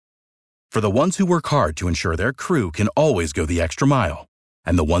For the ones who work hard to ensure their crew can always go the extra mile,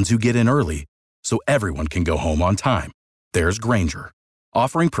 and the ones who get in early so everyone can go home on time, there's Grainger,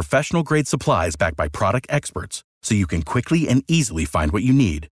 offering professional-grade supplies backed by product experts so you can quickly and easily find what you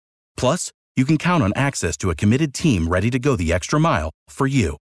need. Plus, you can count on access to a committed team ready to go the extra mile for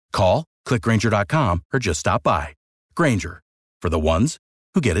you. Call, click Grainger.com, or just stop by. Grainger, for the ones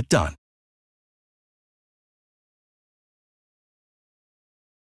who get it done.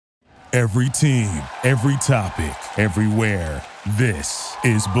 Every team, every topic, everywhere. This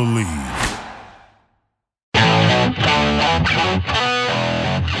is Believe.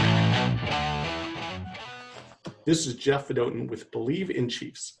 This is Jeff Fedotin with Believe in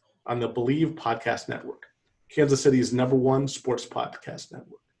Chiefs on the Believe Podcast Network, Kansas City's #1 sports podcast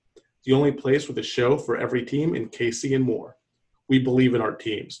network. The only place with a show for every team in KC and more. We believe in our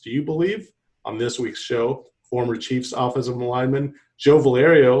teams. Do you believe? On this week's show, former Chiefs offensive lineman Joe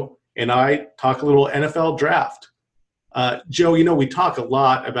Valerio and I talk a little NFL draft. Joe, we talk a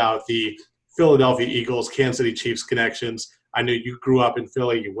lot about the Philadelphia Eagles, Kansas City Chiefs connections. I know you grew up in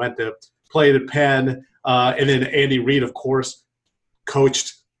Philly. You went to play at Penn. And then Andy Reid, of course,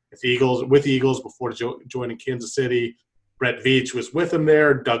 coached with the Eagles before joining Kansas City. Brett Veach was with him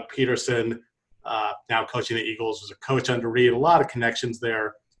there. Doug Peterson, now coaching the Eagles, was a coach under Reid. A lot of connections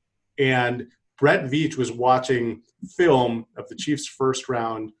there. And Brett Veach was watching film of the Chiefs'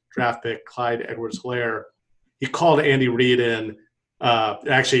 first-round draft pick, Clyde Edwards-Helaire. He called Andy Reid in,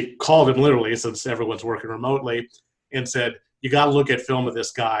 actually called him literally since everyone's working remotely, and said, you got to look at film of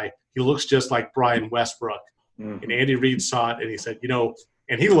this guy. He looks just like Brian Westbrook. Mm-hmm. And Andy Reid saw it, and he said,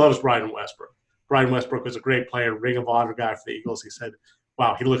 and he loves Brian Westbrook. Brian Westbrook was a great player, Ring of Honor guy for the Eagles. He said,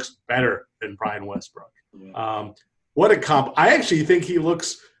 wow, he looks better than Brian Westbrook. Yeah. What a comp. I actually think he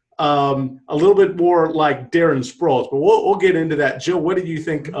looks a little bit more like Darren Sproles, but we'll get into that. Joe, what do you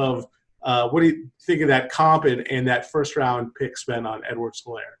think of that comp and that first-round pick spent on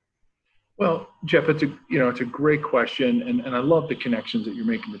Edwards-Helaire? Well, Jeff, it's a great question, and I love the connections that you're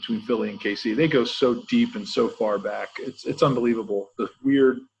making between Philly and KC. They go so deep and so far back. It's unbelievable. The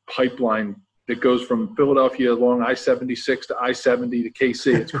weird pipeline that goes from Philadelphia along I-76 to I-70 to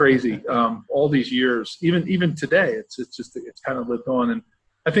KC. It's crazy. All these years, even today, it's kind of lived on. And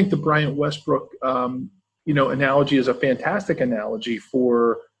I think the Bryant Westbrook, analogy is a fantastic analogy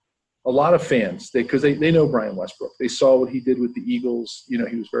for a lot of fans, because they know Brian Westbrook. They saw what he did with the Eagles. He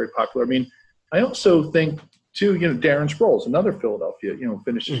was very popular. I mean, I also think, too, Darren Sproles, another Philadelphia,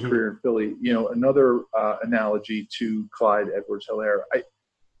 finished his career in Philly, another analogy to Clyde Edwards-Helaire.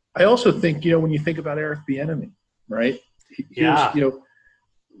 I also think, when you think about Eric Bieniemy, right?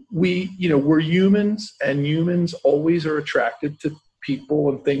 We're humans, and humans always are attracted to people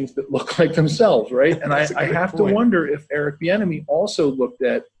and things that look like themselves, right? And I have to wonder if Eric Bieniemy also looked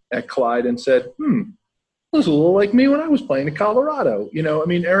at Clyde and said, this is a little like me when I was playing in Colorado.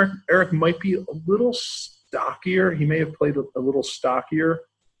 Eric might be a little stockier. He may have played a little stockier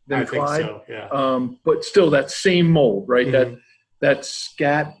than Clyde. Think so, yeah. But still that same mold, right? Mm-hmm. That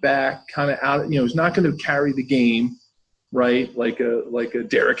scat back kind of out, he's not going to carry the game, right? Like a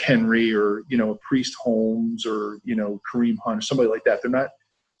Derrick Henry or, a Priest Holmes or, Kareem Hunt or somebody like that. They're not.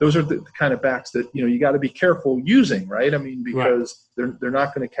 Those are the kind of backs that, you got to be careful using, right? I mean, because they're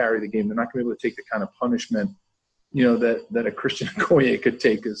not going to carry the game. They're not going to be able to take the kind of punishment, that a Christian Okoye could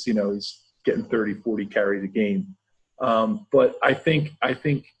take as, he's getting 30, 40 carries a game. But I think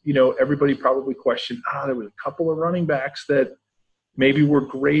everybody probably questioned, there was a couple of running backs that maybe were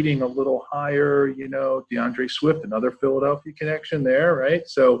grading a little higher, DeAndre Swift, another Philadelphia connection there, right?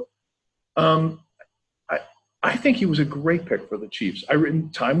 So I think he was a great pick for the Chiefs.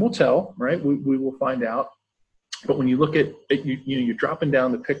 Time will tell, right? We will find out. But when you look at you're dropping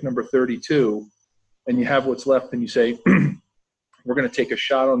down to pick number 32, and you have what's left, and you say, we're going to take a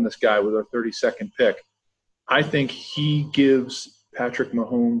shot on this guy with our 32nd pick. I think he gives Patrick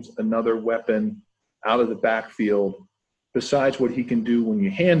Mahomes another weapon out of the backfield. Besides what he can do when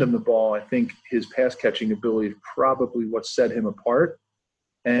you hand him the ball, I think his pass catching ability is probably what set him apart,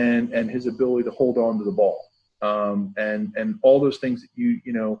 and his ability to hold on to the ball. And all those things that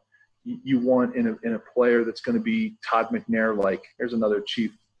you want in a player that's going to be Todd McNair like. Here's another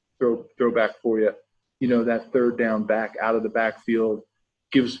Chief throwback for you. That third down back out of the backfield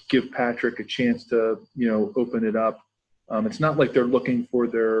give Patrick a chance to open it up. It's not like they're looking for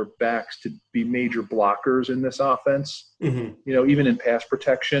their backs to be major blockers in this offense. Mm-hmm. Even in pass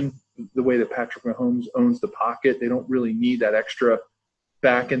protection, the way that Patrick Mahomes owns the pocket, they don't really need that extra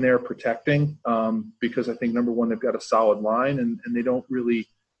back in there protecting because I think, number one, they've got a solid line and they don't really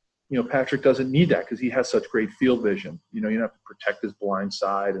Patrick doesn't need that because he has such great field vision. You don't have to protect his blind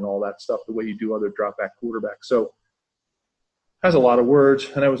side and all that stuff the way you do other drop back quarterbacks. So has a lot of words,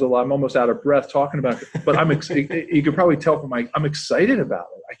 and I'm almost out of breath talking about it. But you can probably tell from I'm excited about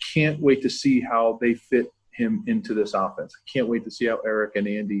it. I can't wait to see how they fit him into this offense. I can't wait to see how Eric and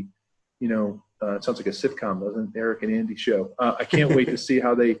Andy, it sounds like a sitcom, doesn't it? Eric and Andy show. I can't wait to see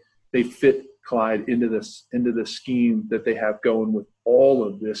how they fit Clyde into this scheme that they have going with all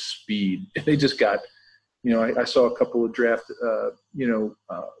of this speed. They just got, I saw a couple of draft,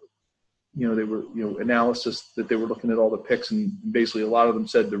 they were, analysis that they were looking at all the picks, and basically a lot of them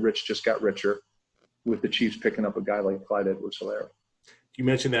said the rich just got richer with the Chiefs picking up a guy like Clyde Edwards-Helaire. You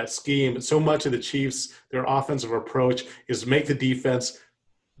mentioned that scheme. So much of the Chiefs, their offensive approach is make the defense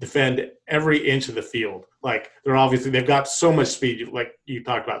defend every inch of the field. Like they've got so much speed, like you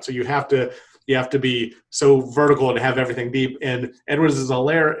talked about. So you have to be so vertical and have everything deep. And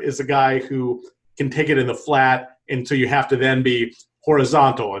Edwards-Helaire is a guy who can take it in the flat, and so you have to then be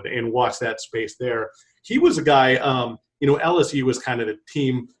horizontal and watch that space there. He was a guy, LSU was kind of the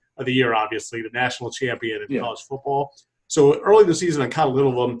team of the year, obviously, the national champion in college football. So early in the season, I caught a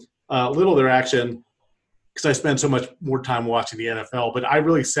little of their action because I spent so much more time watching the NFL. But I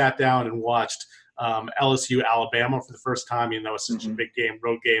really sat down and watched LSU Alabama for the first time. That was such a big game,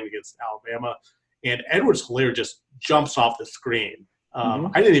 road game against Alabama. And Edwards-Helaire just jumps off the screen.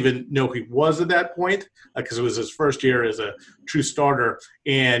 I didn't even know who he was at that point because it was his first year as a true starter.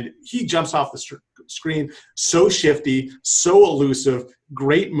 And he jumps off the screen, so shifty, so elusive,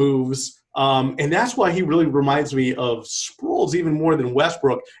 great moves. And that's why he really reminds me of Sproles even more than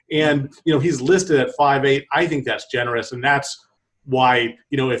Westbrook. And, he's listed at 5'8". I think that's generous. And that's why,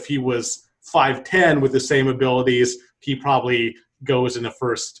 if he was 5'10" with the same abilities, he probably goes in the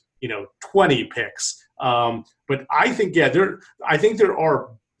first, 20 picks. But I think, there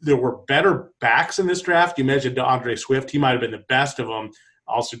were better backs in this draft. You mentioned DeAndre Swift. He might have been the best of them.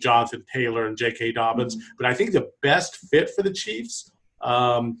 Also Jonathan Taylor and J.K. Dobbins. But I think the best fit for the Chiefs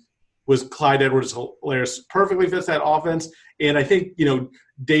was Clyde Edwards-Helaire. Perfectly fits that offense. And I think,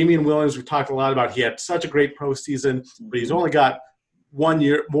 Damian Williams, we've talked a lot about, he had such a great postseason, but he's only got 1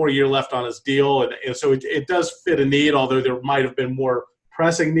 year left on his deal. And so it does fit a need, although there might have been more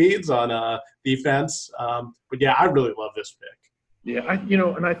pressing needs on defense. But yeah, I really love this pick. Yeah,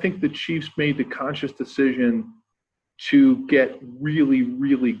 and I think the Chiefs made the conscious decision to get really,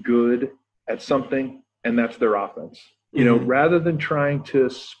 really good at something, and that's their offense. Rather than trying to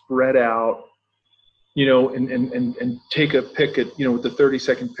spread out, and take a pick at, with the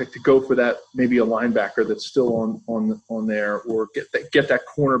 32nd pick to go for that, maybe a linebacker that's still on there, or get that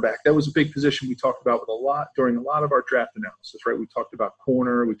cornerback. That was a big position we talked about during a lot of our draft analysis, right? We talked about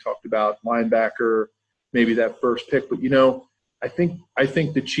corner, we talked about linebacker, maybe that first pick. But, I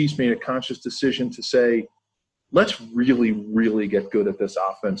think the Chiefs made a conscious decision to say, let's really, really get good at this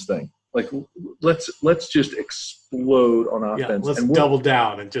offense thing. Like, let's just explode on offense. Let's double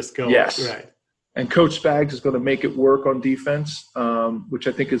down and just go. Yes. Right. And Coach Spags is going to make it work on defense, which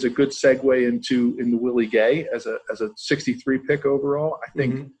I think is a good segue into Willie Gay as a 63 pick overall. I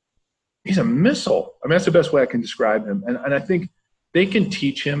think he's a missile. I mean, that's the best way I can describe him. And I think they can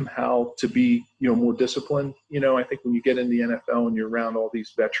teach him how to be, more disciplined. I think when you get in the NFL and you're around all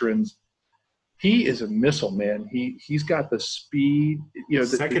these veterans, he is a missile, man. He's got the speed. The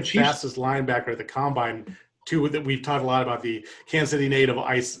second fastest linebacker at the combine. Too, that we've talked a lot about the Kansas City native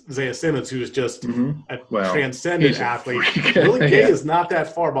Isaiah Simmons, who is just a transcendent athlete. Willie Gay is not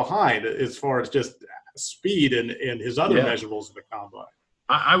that far behind as far as just speed and his other measurables in the combine.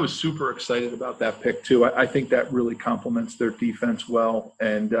 I was super excited about that pick too. I think that really complements their defense well,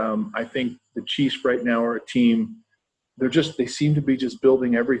 and I think the Chiefs right now are a team. They seem to be just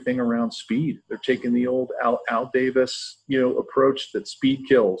building everything around speed. They're taking the old Al Davis, approach that speed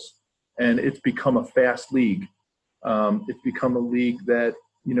kills. And it's become a fast league. It's become a league that,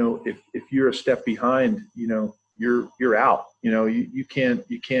 if you're a step behind, you're out. You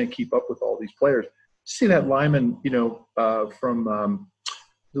can't keep up with all these players. See that lineman, from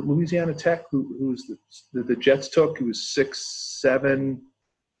Louisiana Tech, who's the Jets took, who was 6'7",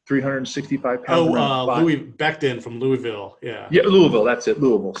 365 pounds. Louis Becton from Louisville. Yeah, Louisville. That's it.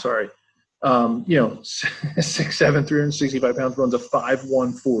 Louisville. Sorry. 6'7", 365 pounds, runs a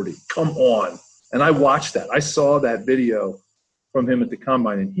 5'1", 40. Come on. And I watched that. I saw that video from him at the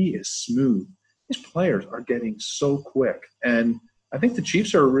combine, and he is smooth. These players are getting so quick. And I think the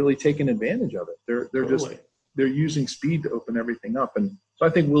Chiefs are really taking advantage of it. They're using speed to open everything up. And so I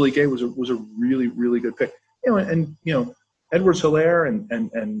think Willie Gay was a really, really good pick. Edwards-Helaire and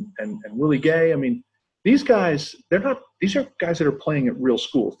Willie Gay, I mean, these guys, these are guys that are playing at real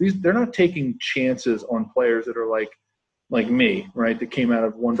schools. They're not taking chances on players that are like me, right? That came out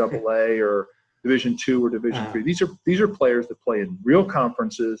of 1AA or Division II or Division III. These are players that play in real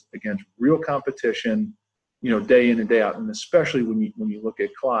conferences against real competition, day in and day out. And especially when you look at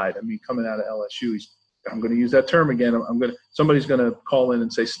Clyde, I mean, coming out of LSU, I'm going to use that term again. Somebody's going to call in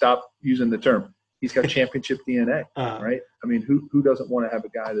and say, stop using the term. He's got championship DNA, right? I mean, who doesn't want to have a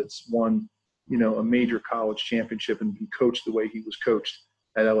guy that's won, a major college championship and be coached the way he was coached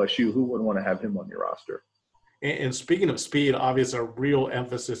at LSU? Who wouldn't want to have him on your roster? And speaking of speed, obviously a real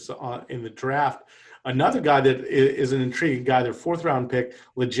emphasis in the draft. Another guy that is an intriguing guy, their fourth-round pick,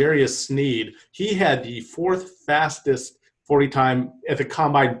 L'Jarius Sneed. He had the fourth fastest 40 time at the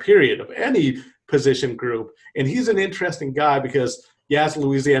combine period of any position group. And he's an interesting guy because, yes,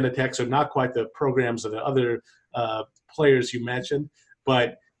 Louisiana Tech are not quite the programs of the other players you mentioned,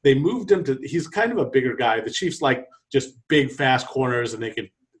 but they moved him to – he's kind of a bigger guy. The Chiefs like just big, fast corners, and they could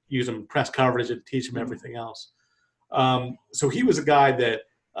 – use him press coverage and teach him everything else. So he was a guy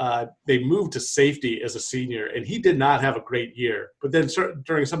that they moved to safety as a senior, and he did not have a great year. But then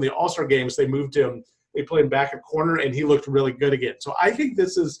during some of the All-Star games, they moved him. They played him back at corner, and he looked really good again. So I think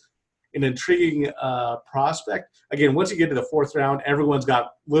this is an intriguing prospect. Again, once you get to the fourth round, everyone's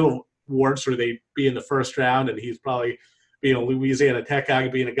got little warts where they be in the first round, and he's probably being a Louisiana Tech guy,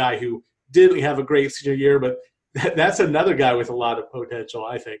 being a guy who didn't have a great senior year, but that's another guy with a lot of potential,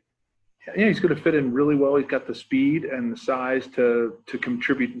 I think. Yeah, he's going to fit in really well. He's got the speed and the size to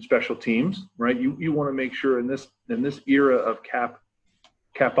contribute in special teams, right? You want to make sure in this era of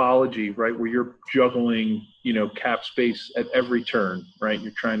capology, right, where you're juggling, cap space at every turn, right?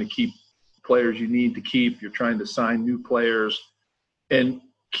 You're trying to keep players you need to keep. You're trying to sign new players, and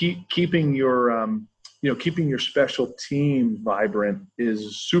keeping your keeping your special team vibrant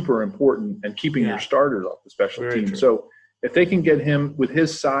is super important, and keeping your starters off the special team. True. So if they can get him with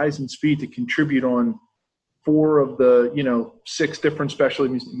his size and speed to contribute on 4 of the, 6 different special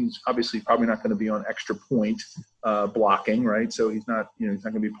teams, he's obviously probably not going to be on extra point blocking, right? So he's not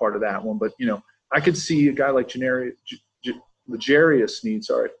going to be part of that one. But, I could see a guy like L'Jarius Sneed,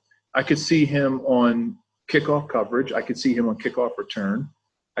 I could see him on kickoff coverage. I could see him on kickoff return.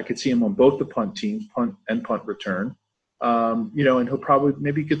 I could see him on both the punt teams, punt and punt return. And he'll probably,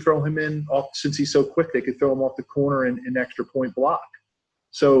 maybe you could throw him in off, since he's so quick, they could throw him off the corner in extra point block.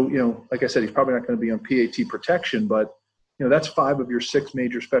 So, like I said, he's probably not going to be on PAT protection, but, that's 5 of your 6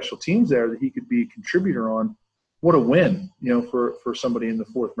 major special teams there that he could be a contributor on. What a win, for somebody in the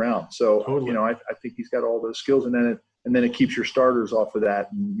 4th round. So, totally. I think he's got all those skills, and then it keeps your starters off of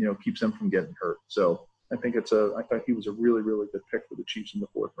that and, keeps them from getting hurt. So I think I thought he was a really, really good pick for the Chiefs in the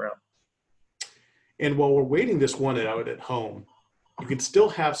 4th round. And while we're waiting this one out at home, you can still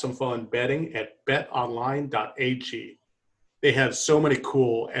have some fun betting at betonline.ag. They have so many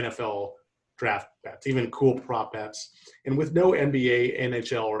cool NFL draft bets, even cool prop bets. And with no NBA,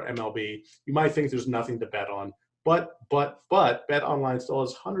 NHL, or MLB, you might think there's nothing to bet on. But BetOnline still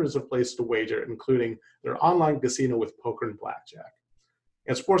has hundreds of places to wager, including their online casino with poker and blackjack.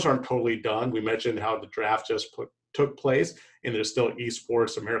 And sports aren't totally done. We mentioned how the draft just took place, and there's still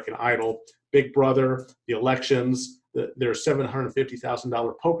esports, American Idol, Big Brother, the elections, their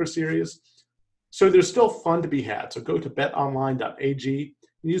 $750,000 poker series. So there's still fun to be had. So go to betonline.ag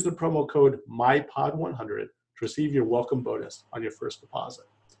and use the promo code MyPod100 to receive your welcome bonus on your first deposit.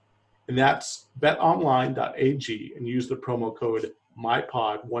 And that's betonline.ag and use the promo code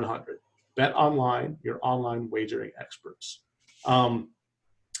MyPod100. BetOnline, your online wagering experts.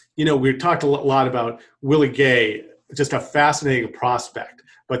 We talked a lot about Willie Gay, just a fascinating prospect.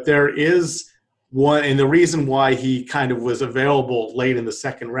 But there is one, and the reason why he kind of was available late in the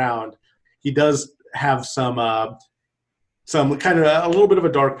 2nd round, he does have some kind of a little bit of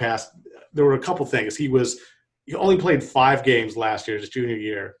a dark past. There were a couple things. He only played 5 games last year, his junior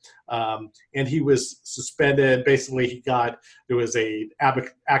year, and he was suspended. Basically, there was a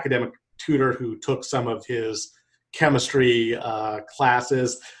academic tutor who took some of his chemistry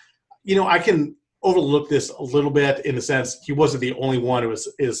classes. I can overlook this a little bit in the sense he wasn't the only one. It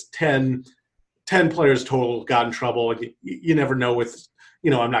was 10 players total got in trouble. You never know with,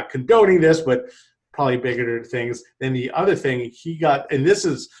 I'm not condoning this, but probably bigger things. Then the other thing he got, and this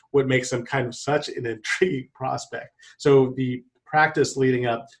is what makes him kind of such an intriguing prospect. So the practice leading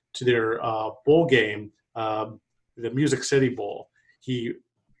up to their bowl game, the Music City Bowl, he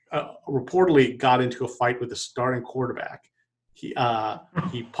reportedly got into a fight with the starting quarterback. He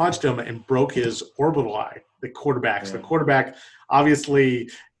punched him and broke his orbital eye. The quarterback, obviously,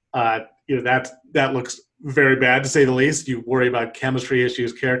 that looks very bad to say the least. You worry about chemistry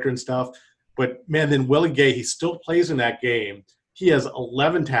issues, character and stuff. But, man, then Willie Gay, he still plays in that game. He has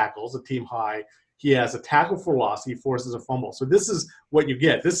 11 tackles, a team high. He has a tackle for loss. He forces a fumble. So this is what you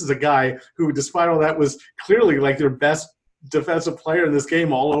get. This is a guy who, despite all that, was clearly like their best defensive player in this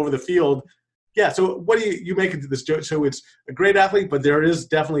game all over the field. Yeah, so what do you make of this, Joe? So it's a great athlete, but there is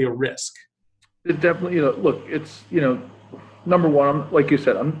definitely a risk. It definitely, look, it's, number one, like you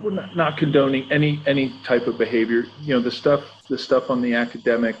said, we're not condoning any type of behavior. The stuff on the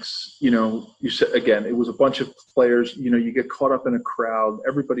academics, you said, again, it was a bunch of players, you get caught up in a crowd.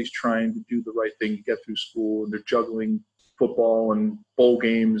 Everybody's trying to do the right thing to get through school, and they're juggling football and bowl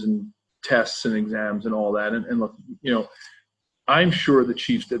games and tests and exams and all that. And look, I'm sure the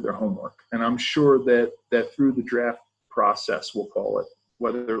Chiefs did their homework, and I'm sure that through the draft process, we'll call it,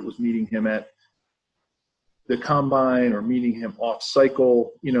 whether it was meeting him at the combine or meeting him off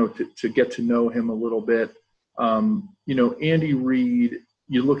cycle, to get to know him a little bit. Andy Reid,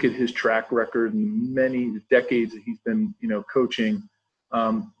 you look at his track record and many decades that he's been, coaching,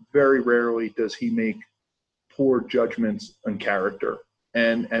 very rarely does he make poor judgments on character.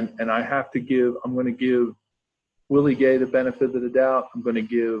 And I'm going to give Willie Gay the benefit of the doubt. I'm going to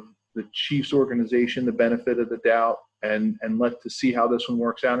give the Chiefs organization the benefit of the doubt, and to see how this one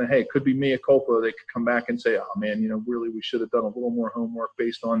works out. And hey, it could be mea culpa. They could come back and say, oh man, really we should have done a little more homework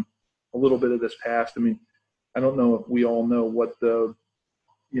based on a little bit of this past. I mean, I don't know if we all know what what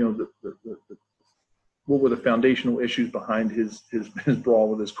were the foundational issues behind his brawl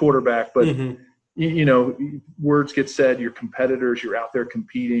with his quarterback, but words get said, you're competitors, you're out there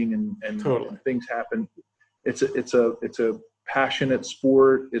competing, and Totally. And things happen. It's a passionate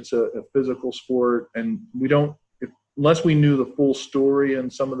sport. It's a physical sport, and we don't, unless we knew the full story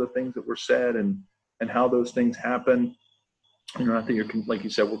and some of the things that were said and how those things happen. Not that you're, like you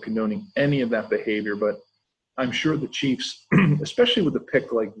said, we're condoning any of that behavior, but I'm sure the Chiefs, especially with a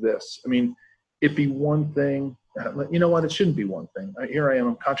pick like this, I mean, it'd be one thing. You know what? It shouldn't be one thing. Here I am.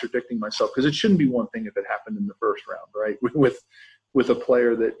 I'm contradicting myself, because it shouldn't be one thing if it happened in the first round, right? With a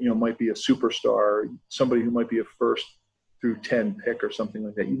player that might be a superstar, somebody who might be a 1st through 10 pick or something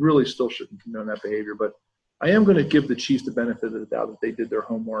like that. You really still shouldn't condone that behavior. But I am going to give the Chiefs the benefit of the doubt that they did their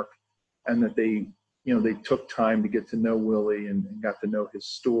homework, and that they took time to get to know Willie and got to know his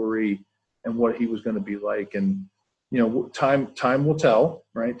story and what he was going to be like. And time will tell,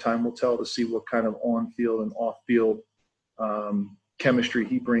 right? Time will tell to see what kind of on-field and off-field chemistry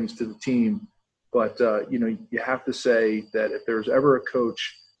he brings to the team. But, you have to say that if there's ever a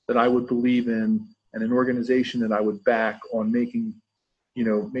coach that I would believe in and an organization that I would back on making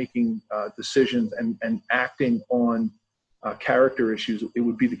decisions and acting on character issues, it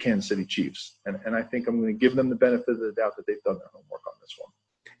would be the Kansas City Chiefs. And I think I'm going to give them the benefit of the doubt that they've done their homework on this one.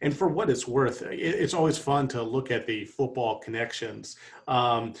 And for what it's worth, it's always fun to look at the football connections.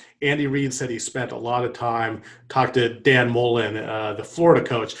 Andy Reid said he spent a lot of time talking to Dan Mullen, the Florida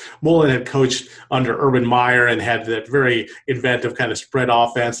coach. Mullen had coached under Urban Meyer and had that very inventive kind of spread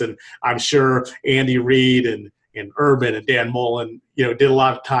offense. And I'm sure Andy Reid and Urban and Dan Mullen, spent a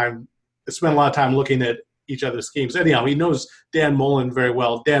lot of time looking at each other's schemes. Anyhow, he knows Dan Mullen very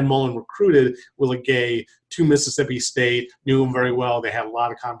well. Dan Mullen recruited Willie Gay to Mississippi State, knew him very well. They had a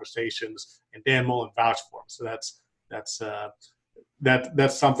lot of conversations, and Dan Mullen vouched for him. So that's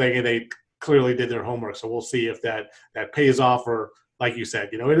something, and they clearly did their homework. So we'll see if that pays off, or like you said,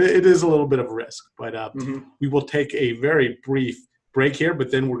 it is a little bit of a risk. But we will take a very brief break here, but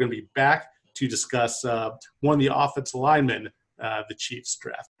then we're going to be back to discuss one of the offensive linemen the Chiefs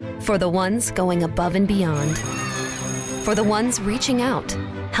draft. For the ones going above and beyond. For the ones reaching out,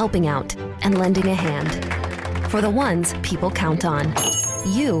 helping out, and lending a hand. For the ones people count on.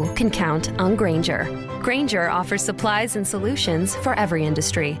 You can count on Grainger. Grainger offers supplies and solutions for every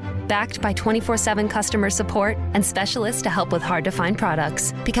industry. Backed by 24/7 customer support and specialists to help with hard-to-find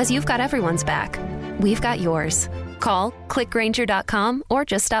products. Because you've got everyone's back. We've got yours. Call, click Grainger.com, or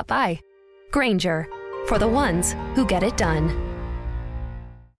just stop by. Grainger, for the ones who get it done.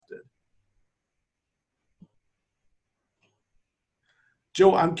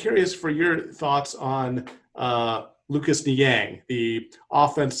 Joe, I'm curious for your thoughts on Lucas Niang, the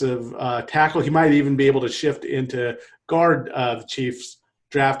offensive tackle. He might even be able to shift into guard the Chiefs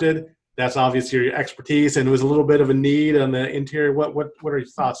drafted. That's obviously your expertise, and it was a little bit of a need on the interior. What are your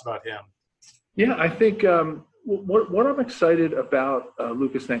thoughts about him? Yeah, I think what I'm excited about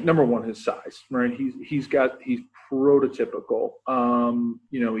Lucas Niang, number one, his size, right? He's prototypical.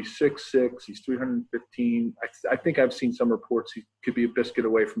 He's 6'6", he's 315. I think I've seen some reports he could be a biscuit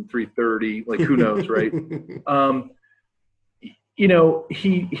away from 330. Like, who knows, right?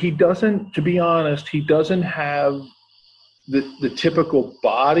 He doesn't, to be honest, he doesn't have the typical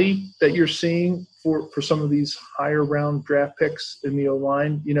body that you're seeing for some of these higher round draft picks in the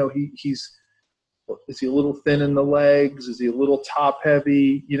O-line. You know, is he a little thin in the legs? Is he a little top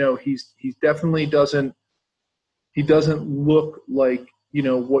heavy? You know, he definitely doesn't look like, you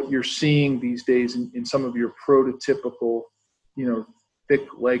know, what you're seeing these days in some of your prototypical, you know,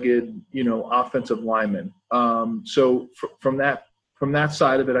 thick-legged, you know, offensive linemen. So from that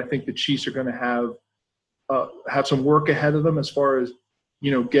side of it, I think the Chiefs are going to have some work ahead of them as far as,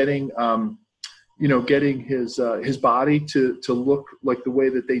 you know, getting his body to look like the way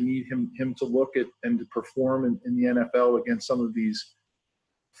that they need him to look at and to perform in the NFL against some of these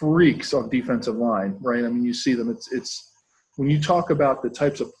freaks on defensive line, right? I mean, you see them. It's when you talk about the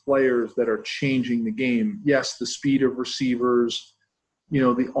types of players that are changing the game. Yes, the speed of receivers, you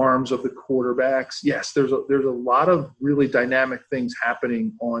know, the arms of the quarterbacks. Yes, there's a lot of really dynamic things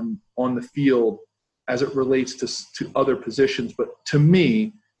happening on the field as it relates to other positions. But to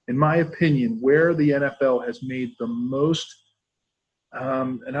me, in my opinion, where the NFL has made the most,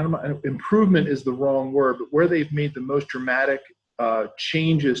 improvement is the wrong word, but where they've made the most dramatic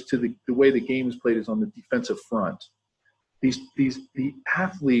changes to the way the game is played is on the defensive front. The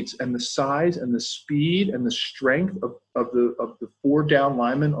athletes and the size and the speed and the strength of the 4 down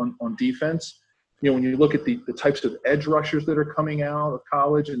linemen on defense. You know, when you look at the types of edge rushers that are coming out of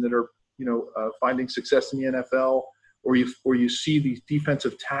college and that are, you know, finding success in the NFL, or you see these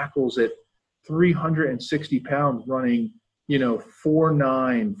defensive tackles at 360 pounds running, you know,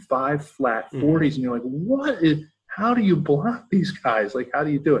 4.9, 5 flat 40s, and you're like, how do you block these guys? Like, how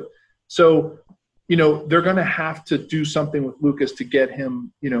do you do it? So, you know, they're going to have to do something with Lucas to get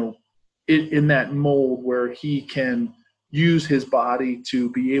him, you know, in that mold where he can use his body to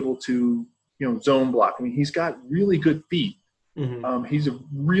be able to, you know, zone block. I mean, he's got really good feet. Mm-hmm. He's a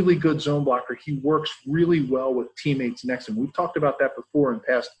really good zone blocker. He works really well with teammates next to him. We've talked about that before in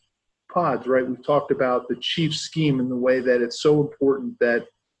past pods, right? We've talked about the Chiefs scheme and the way that it's so important that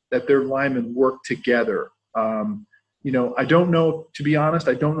their linemen work together. You know, I don't know, to be honest,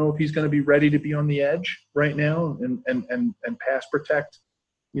 I don't know if he's going to be ready to be on the edge right now and pass protect,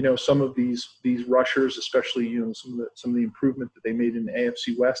 you know, some of these rushers, especially, you know, some of the improvement that they made in the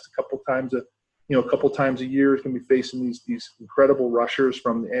AFC West a couple times a year is going to be facing these incredible rushers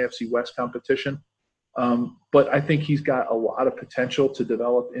from the AFC West competition. But I think he's got a lot of potential to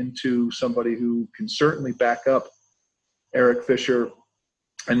develop into somebody who can certainly back up Eric Fisher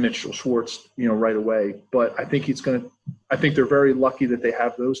and Mitchell Schwartz, you know, right away. But I think I think they're very lucky that they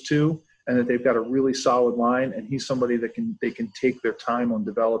have those two and that they've got a really solid line. And he's somebody that they can take their time on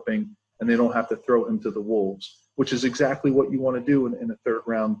developing, and they don't have to throw him to the wolves, which is exactly what you want to do in a 3rd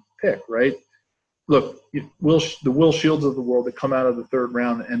round pick, right? Look, the Will Shields of the world that come out of the 3rd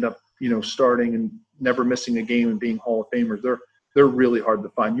round and end up, you know, starting and never missing a game and being Hall of Famers. They're really hard to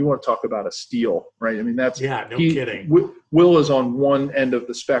find. You want to talk about a steal, right? I mean, kidding. Will is on one end of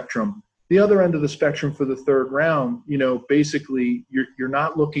the spectrum. The other end of the spectrum for the 3rd round, you know, basically you're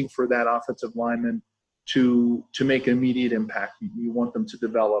not looking for that offensive lineman to make an immediate impact. You want them to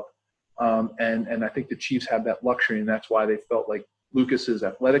develop. And I think the Chiefs have that luxury, and that's why they felt like Lucas's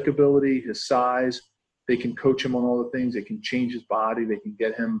athletic ability, his size, they can coach him on all the things. They can change his body. They can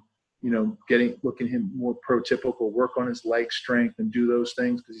get him, you know, looking him more prototypical, work on his leg strength and do those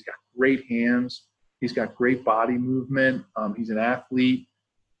things because he's got great hands. He's got great body movement. He's an athlete,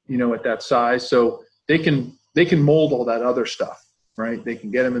 you know, at that size. So they can mold all that other stuff, right? They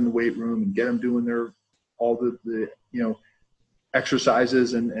can get him in the weight room and get him doing all the you know,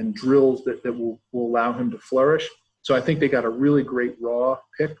 exercises and drills that will allow him to flourish. So I think they got a really great raw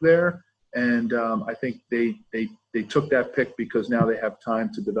pick there. And I think they took that pick because now they have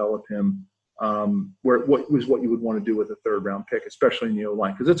time to develop him what you would want to do with a 3rd round pick, especially in the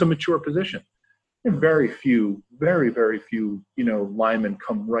O-line, because it's a mature position. And very, very few, you know, linemen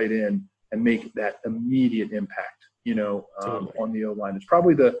come right in and make that immediate impact, you know, on the O-line. It's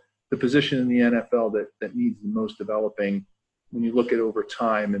probably the position in the NFL that needs the most developing when you look at over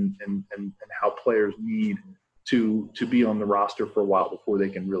time and how players need to be on the roster for a while before they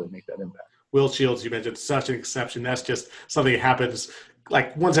can really make that impact. Will Shields, you mentioned, such an exception. That's just something that happens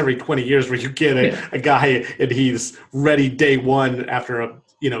like once every 20 years where you get a guy and he's ready day one after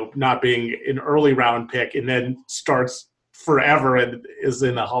not being an early round pick and then starts forever and is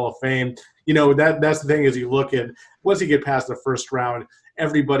in the Hall of Fame. You know, that's the thing is you look at once you get past the first round,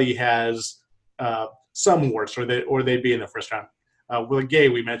 everybody has some warts or they'd be in the first round. Will Gay,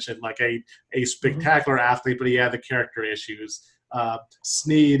 we mentioned, like a spectacular athlete, but he had the character issues.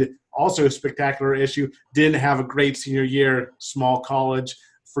 Snead, also a spectacular issue, didn't have a great senior year, small college,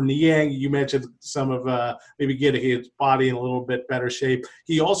 for Niang, you mentioned some of maybe getting his body in a little bit better shape.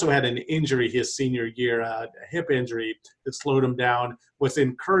 He also had an injury his senior year, a hip injury that slowed him down. What's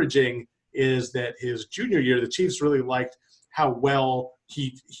encouraging is that his junior year, the Chiefs really liked how well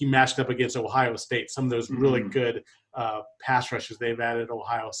he matched up against Ohio State, some of those really good pass rushes they've added at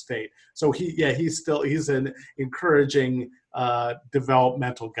Ohio State. So he's an encouraging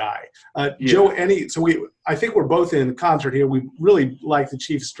developmental guy. Joe, I think we're both in concert here. We really like the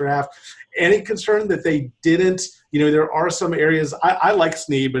Chiefs draft. Any concern that they didn't, there are some areas I like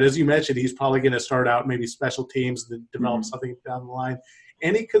Snead, but as you mentioned, he's probably going to start out maybe special teams and develop something down the line.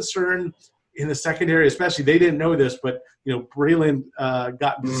 Any concern in the secondary, especially they didn't know this, but Breland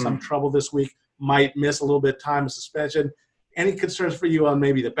got into some trouble this week, might miss a little bit of time of suspension. Any concerns for you on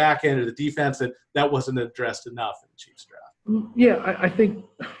maybe the back end or the defense that wasn't addressed enough in the Chiefs draft? Yeah, I think,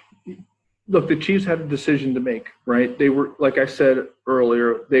 look, the Chiefs had a decision to make, right? They were, like I said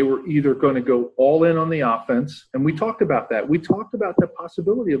earlier, they were either going to go all in on the offense, and we talked about that. We talked about the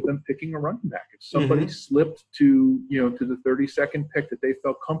possibility of them picking a running back. If somebody slipped to the 32nd pick that they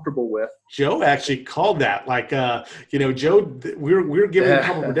felt comfortable with. Joe actually called that. Joe, we were giving a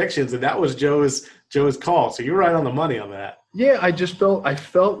couple predictions, and that was Joe's call. So you're right on the money on that. Yeah, I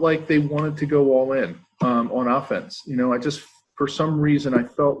felt like they wanted to go all in on offense. For some reason, I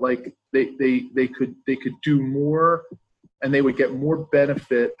felt like they could do more, and they would get more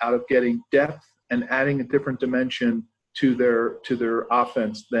benefit out of getting depth and adding a different dimension to their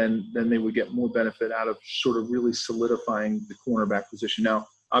offense than they would get more benefit out of sort of really solidifying the cornerback position. Now,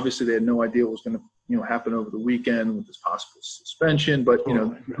 obviously, they had no idea what was going to happen over the weekend with this possible suspension, but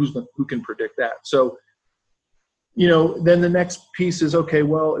who can predict that? So. Then the next piece is, okay,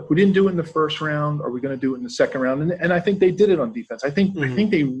 well, if we didn't do it in the first round, are we going to do it in the second round? And I think they did it on defense. I think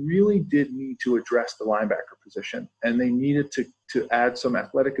they really did need to address the linebacker position, and they needed to add some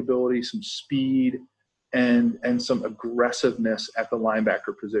athletic ability, some speed, and some aggressiveness at the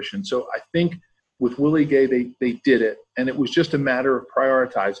linebacker position. So I think with Willie Gay, they did it, and it was just a matter of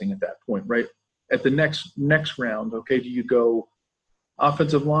prioritizing at that point, right? At the next round, okay, do you go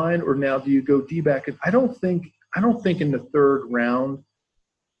offensive line, or now do you go D-back? And I don't think in the third round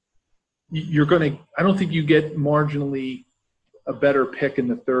I don't think you get marginally a better pick in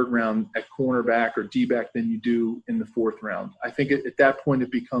the third round at cornerback or D-back than you do in the fourth round. I think at that point it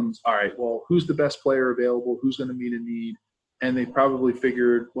becomes, all right, well, who's the best player available? Who's going to meet a need? And they probably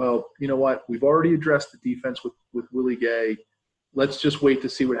figured, well, you know what? We've already addressed the defense with Willie Gay. Let's just wait to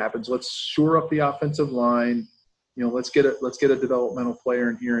see what happens. Let's shore up the offensive line. Let's get a developmental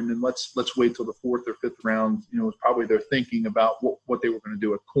player in here, and then let's wait till the fourth or fifth round. Was probably their thinking about what they were going to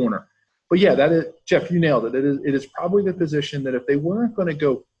do at corner. But yeah, that is, Jeff, you nailed it. It is probably the position that if they weren't going to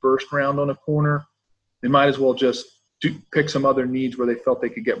go first round on a corner, they might as well just pick some other needs where they felt they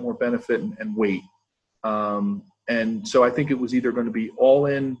could get more benefit and wait. And so I think it was either going to be all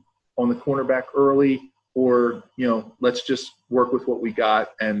in on the cornerback early, or let's just work with what we got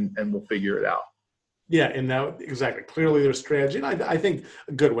and we'll figure it out. Yeah, and now exactly. Clearly, their strategy, and I think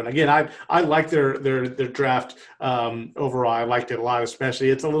a good one. Again, I like their draft overall. I liked it a lot, especially.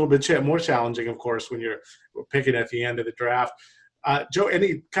 It's a little bit more challenging, of course, when you're picking at the end of the draft. Joe,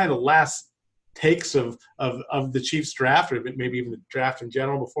 any kind of last takes of the Chiefs draft, or maybe even the draft in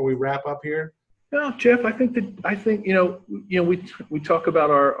general, before we wrap up here? No, Jeff. I think we talk about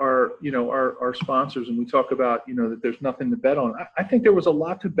our sponsors, and we talk about that there's nothing to bet on. I think there was a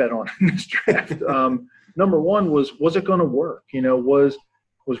lot to bet on in this draft. Number one was it going to work?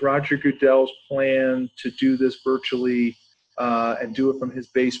 Was Roger Goodell's plan to do this virtually and do it from his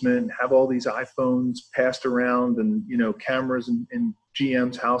basement, and have all these iPhones passed around, and cameras in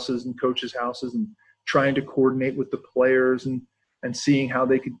GM's houses and coaches' houses, and trying to coordinate with the players and seeing how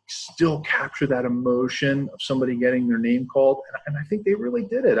they could still capture that emotion of somebody getting their name called. And I think they really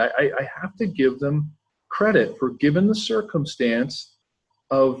did it. I have to give them credit for, given the circumstance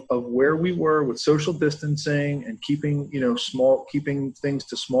of where we were with social distancing and keeping things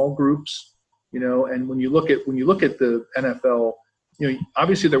to small groups, and when you look at the NFL,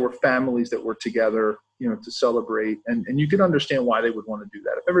 obviously there were families that were together, to celebrate, and you can understand why they would want to do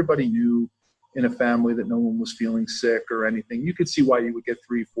that. If everybody knew in a family that no one was feeling sick or anything, you could see why you would get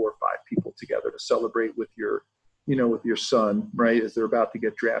 3, 4, 5 people together to celebrate with your son, right, as they're about to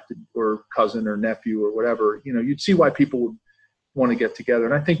get drafted, or cousin or nephew or whatever. You'd see why people would want to get together.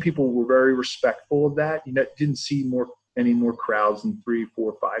 And I think people were very respectful of that. Didn't see any more crowds than 3,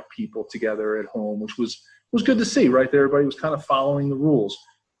 4, 5 people together at home, which was good to see, right? Everybody was kind of following the rules.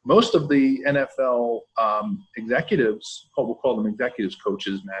 Most of the NFL executives, we'll call them executives,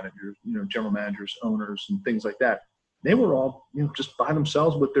 coaches, managers, general managers, owners, and things like that, they were all, just by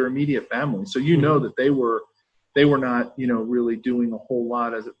themselves with their immediate family. So that they were not, really doing a whole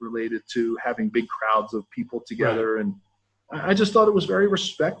lot as it related to having big crowds of people together. Right. And I just thought it was very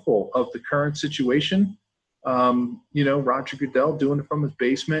respectful of the current situation. Roger Goodell doing it from his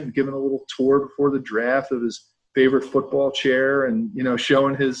basement and giving a little tour before the draft of his favorite football chair and,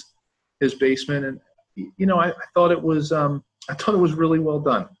 showing his basement. And, I thought it was really well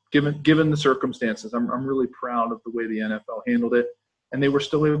done given the circumstances. I'm really proud of the way the NFL handled it. And they were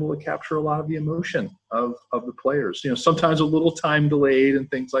still able to capture a lot of the emotion of the players. Sometimes a little time delayed and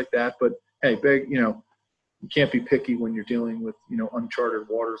things like that. But hey, you can't be picky when you're dealing with uncharted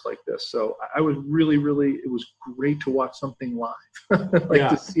waters like this. So I was really, it was great to watch something live.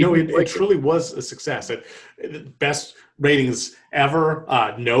 It truly was a success. Best ratings ever.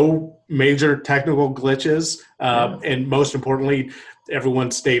 No major technical glitches, and most importantly,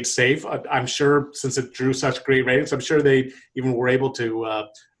 everyone stayed safe. I'm sure since it drew such great ratings, I'm sure they even were able to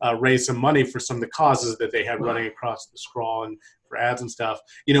raise some money for some of the causes that they had running across the scroll and for ads and stuff.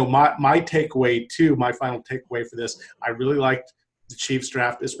 My takeaway too, my final takeaway for this, I really liked the Chiefs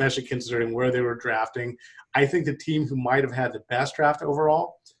draft, especially considering where they were drafting. I think the team who might have had the best draft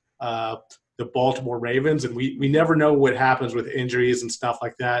overall, the Baltimore Ravens, and we never know what happens with injuries and stuff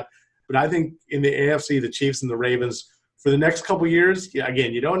like that. But I think in the AFC, the Chiefs and the Ravens, for the next couple of years,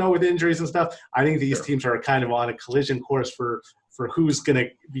 again, you don't know with injuries and stuff. I think these teams are kind of on a collision course for who's going to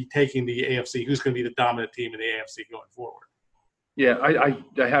be taking the AFC, who's going to be the dominant team in the AFC going forward. Yeah, I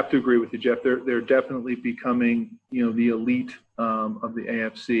have to agree with you, Jeff. They're definitely becoming, the elite of the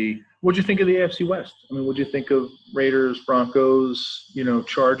AFC. What'd you think of the AFC West? I mean, what'd you think of Raiders, Broncos,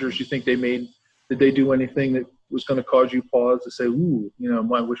 Chargers? You think did they do anything that was going to cause you pause to say, ooh,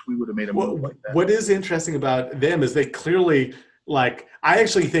 I wish we would have made a move like that? What is interesting about them is they clearly, I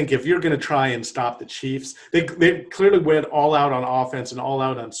actually think if you're going to try and stop the Chiefs, they clearly went all out on offense and all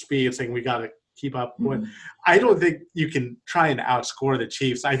out on speed, saying we got to keep up. Mm-hmm. I don't think you can try and outscore the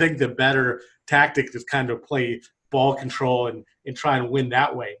Chiefs. I think the better tactic is kind of play ball control and try and win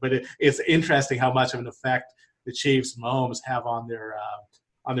that way. But it's interesting how much of an effect the Chiefs, Mahomes, have on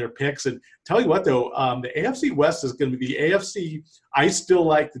their picks. And tell you what, though, the AFC West is going to be the AFC. I still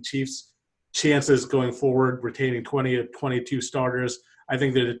like the Chiefs' chances going forward, retaining 20 to 22 starters. I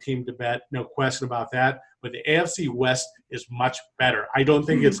think they're the team to bet, no question about that. But the AFC West is much better. I don't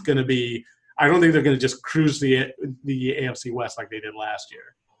think it's going to be – I don't think they're going to just cruise the AFC West like they did last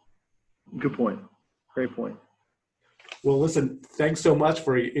year. Good point. Great point. Well, listen, thanks so much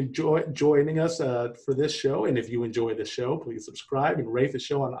for joining us for this show. And if you enjoy the show, please subscribe and rate the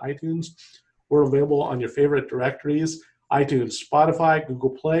show on iTunes. We're available on your favorite directories, iTunes, Spotify,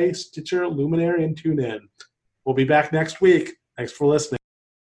 Google Play, Stitcher, Luminary, and TuneIn. We'll be back next week. Thanks for listening.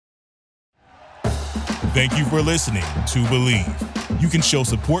 Thank you for listening to Believe. You can show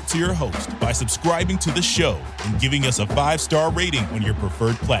support to your host by subscribing to the show and giving us a 5-star rating on your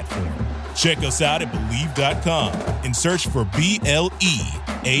preferred platform. Check us out at Believe.com and search for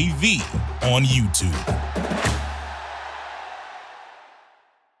BLEAV on YouTube.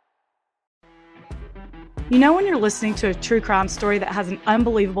 You know when you're listening to a true crime story that has an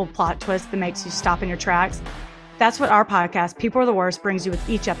unbelievable plot twist that makes you stop in your tracks? That's what our podcast, People Are the Worst, brings you with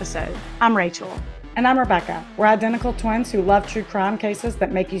each episode. I'm Rachel. And I'm Rebecca. We're identical twins who love true crime cases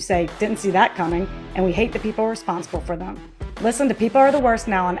that make you say, didn't see that coming, and we hate the people responsible for them. Listen to People Are the Worst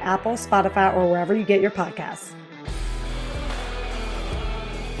now on Apple, Spotify, or wherever you get your podcasts.